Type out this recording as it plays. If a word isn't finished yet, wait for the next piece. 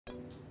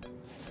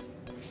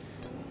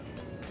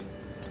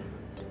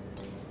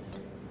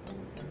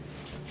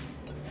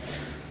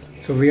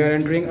So we are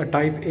entering a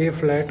type A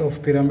flat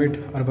of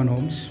Pyramid Urban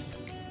Homes.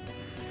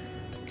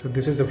 So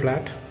this is the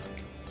flat.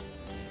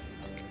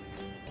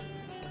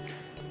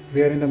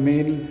 We are in the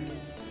main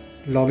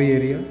lobby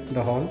area,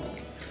 the hall.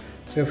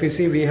 So if you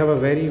see, we have a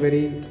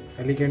very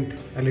elegant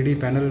LED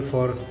panel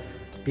for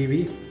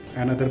TV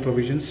and other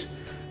provisions.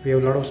 We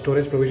have a lot of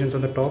storage provisions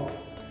on the top.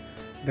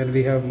 Then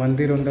we have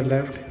mandir on the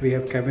left, we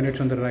have cabinets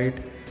on the right,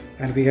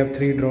 and we have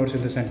 3 drawers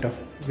in the center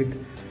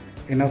with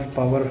enough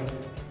power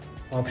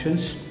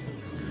options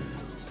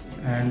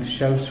and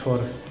shelves for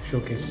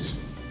showcase.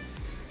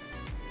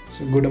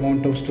 So good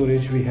amount of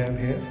storage we have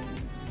here.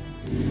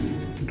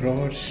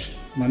 Drawers,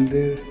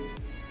 mandir,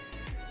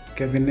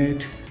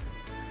 cabinet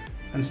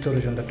and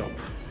storage on the top.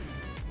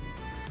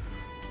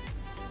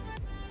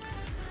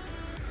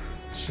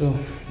 So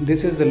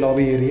this is the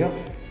lobby area.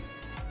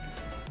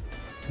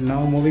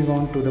 Now moving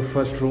on to the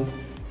first room.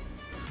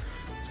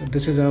 So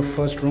this is our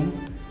first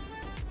room.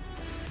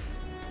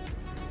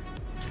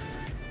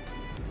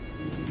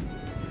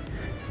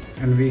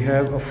 And we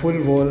have a full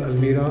wall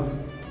almira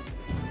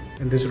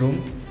in this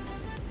room.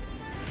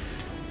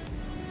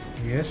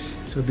 Yes,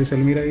 so this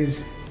almira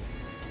is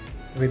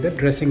with the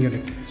dressing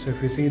unit. So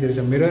if you see, there is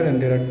a mirror and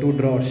there are 2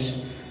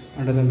 drawers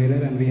under the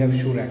mirror, and we have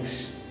shoe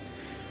racks.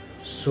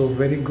 So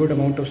very good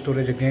amount of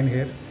storage again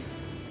here.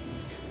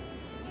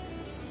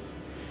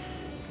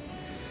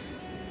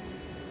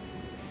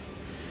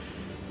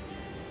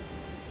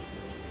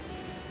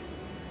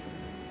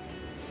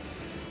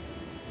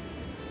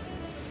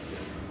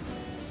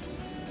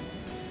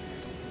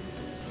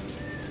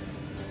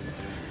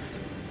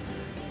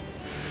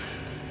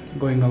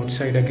 Going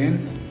outside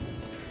again.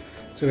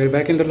 So we're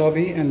back in the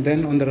lobby, and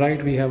then on the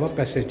right we have a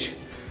passage.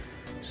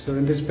 So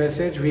in this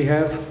passage we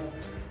have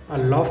a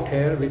loft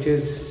here which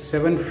is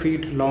 7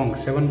 feet long,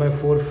 7 by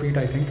 4 feet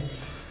I think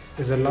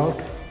is a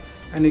loft,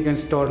 and you can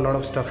store a lot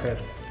of stuff here.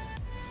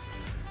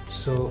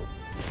 So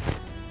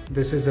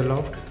this is the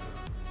loft.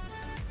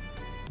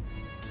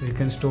 So you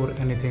can store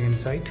anything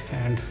inside,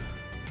 and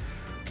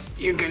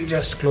you can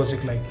just close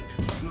it like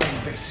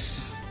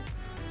this.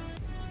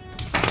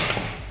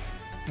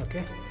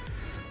 Okay,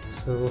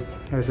 so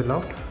here's the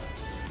loft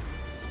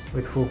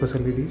with focus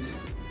LEDs.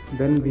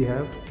 Then we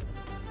have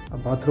a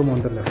bathroom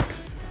on the left.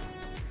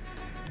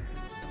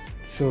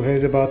 So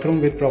here's a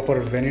bathroom with proper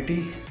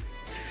vanity.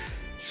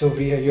 So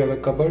you have a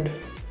cupboard.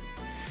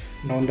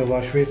 Now on the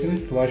wash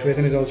basin. Wash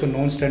basin is also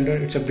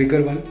non-standard. It's a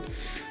bigger one,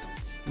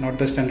 not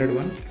the standard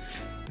one.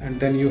 And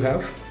then you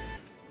have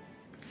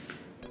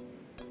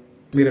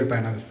mirror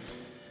panel.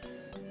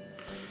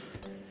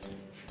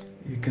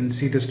 You can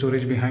see the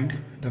storage behind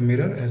the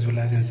mirror as well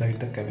as inside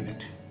the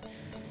cabinet.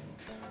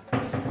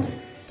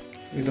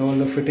 With all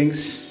the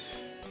fittings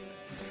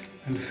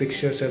and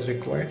fixtures as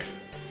required.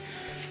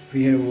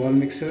 We have wall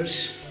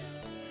mixers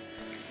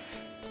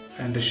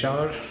and a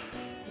shower,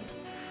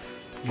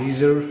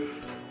 geyser,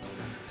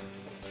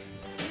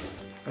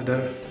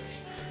 other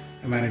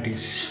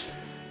amenities.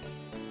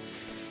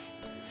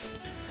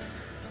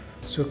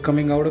 So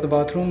coming out of the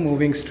bathroom,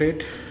 moving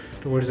straight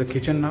towards the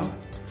kitchen now.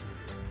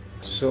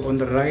 So on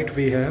the right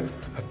we have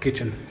a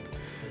kitchen,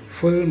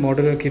 full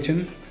modular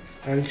kitchen,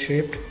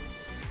 L-shaped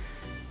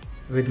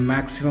with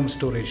maximum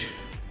storage.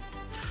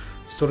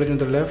 Storage on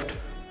the left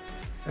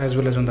as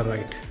well as on the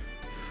right.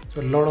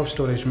 So a lot of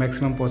storage,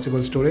 maximum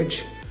possible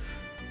storage,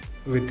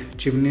 with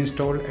chimney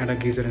installed and a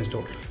geyser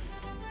installed.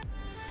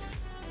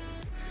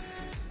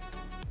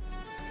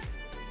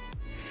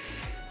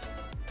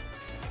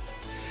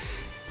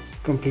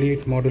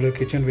 Complete modular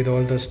kitchen with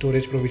all the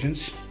storage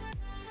provisions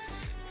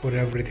for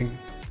everything.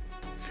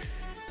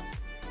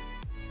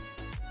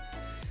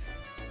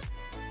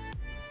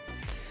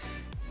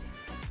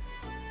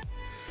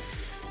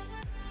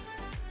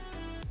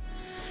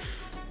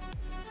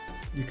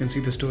 You can see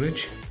the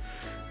storage.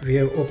 We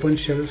have open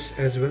shelves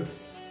as well.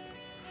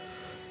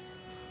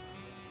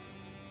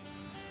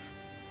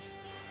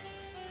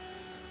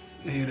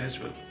 Here as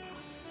well.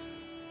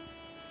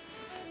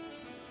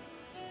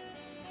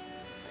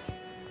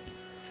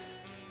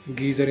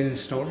 Geyser is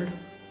installed,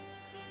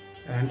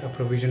 and a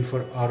provision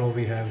for RO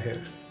we have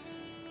here.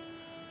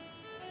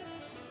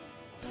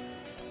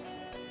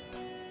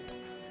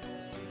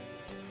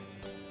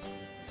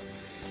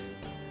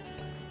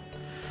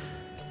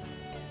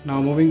 Now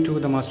moving to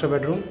the master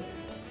bedroom.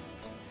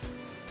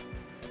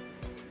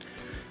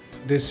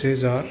 This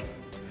is our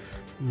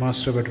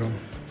master bedroom.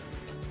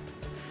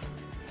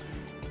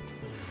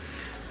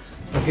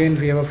 Again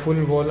we have a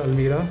full wall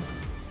almira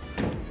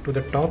to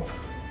the top,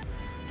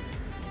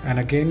 and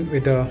again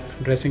with a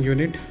dressing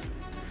unit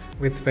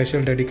with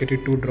special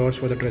dedicated 2 drawers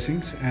for the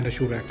dressings and a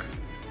shoe rack.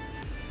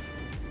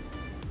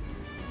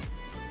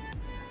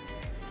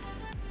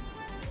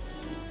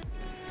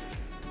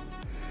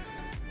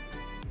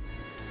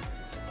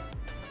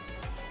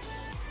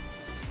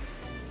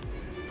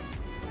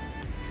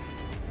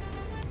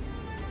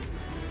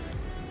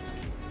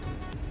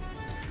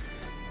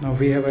 Now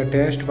we have a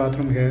attached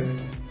bathroom here.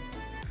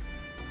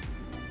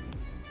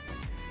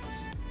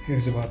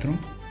 Here's the bathroom.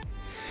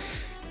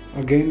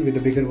 Again with a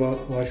bigger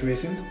wash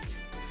basin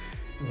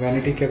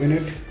vanity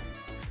cabinet,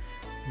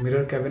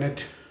 mirror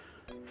cabinet,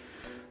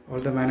 all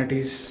the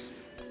vanities,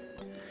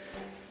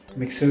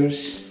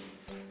 mixers,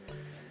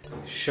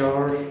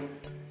 shower,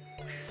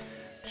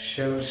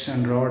 shelves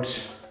and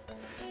rods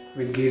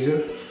with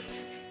geyser.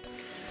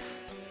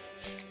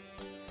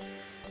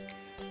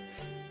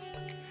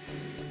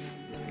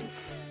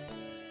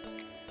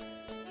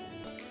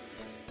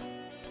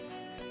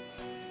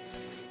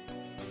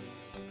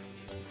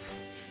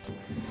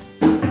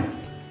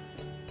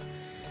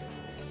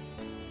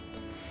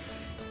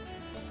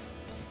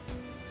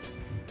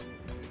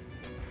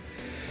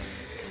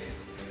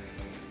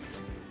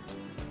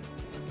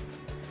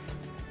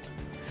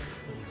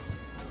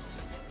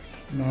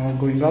 Now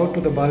going out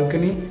to the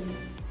balcony.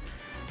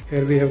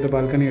 Here we have the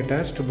balcony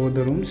attached to both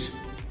the rooms.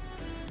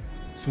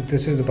 So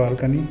this is the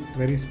balcony,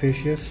 very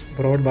spacious,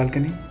 broad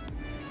balcony.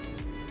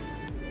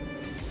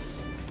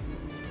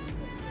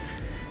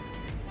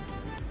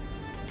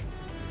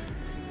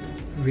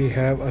 We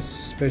have a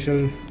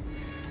special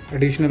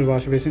additional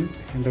wash basin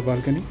in the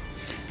balcony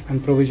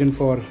and provision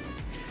for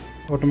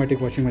automatic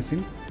washing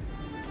machine.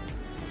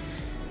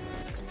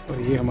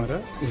 और ये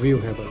हमारा view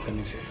है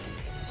balcony से.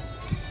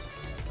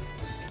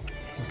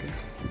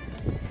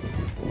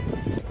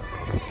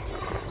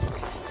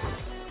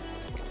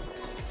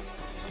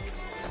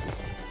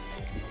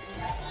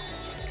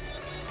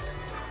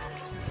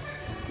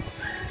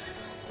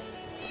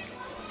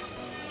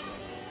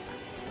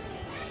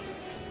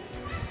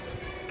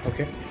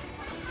 Okay,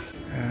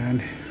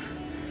 and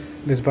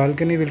this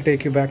balcony will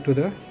take you back to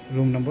the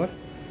room number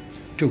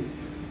 2,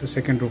 the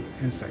second room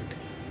inside.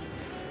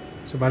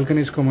 So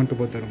balcony is common to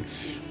both the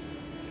rooms.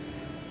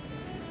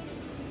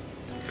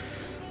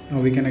 Now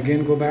we can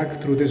again go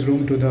back through this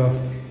room to the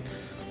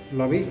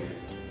lobby.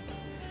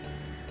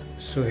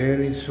 So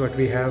here is what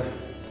we have: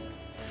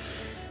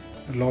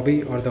 the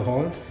lobby or the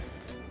hall,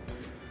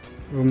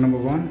 room number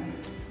 1,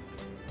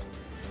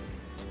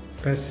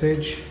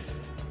 passage,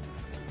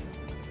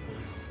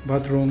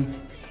 bathroom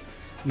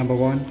number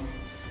 1,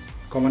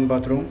 common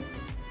bathroom,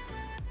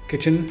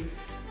 kitchen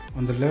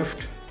on the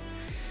left,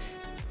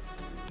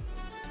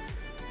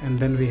 and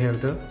then we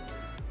have the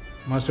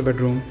master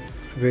bedroom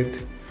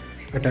with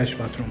attached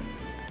bathroom.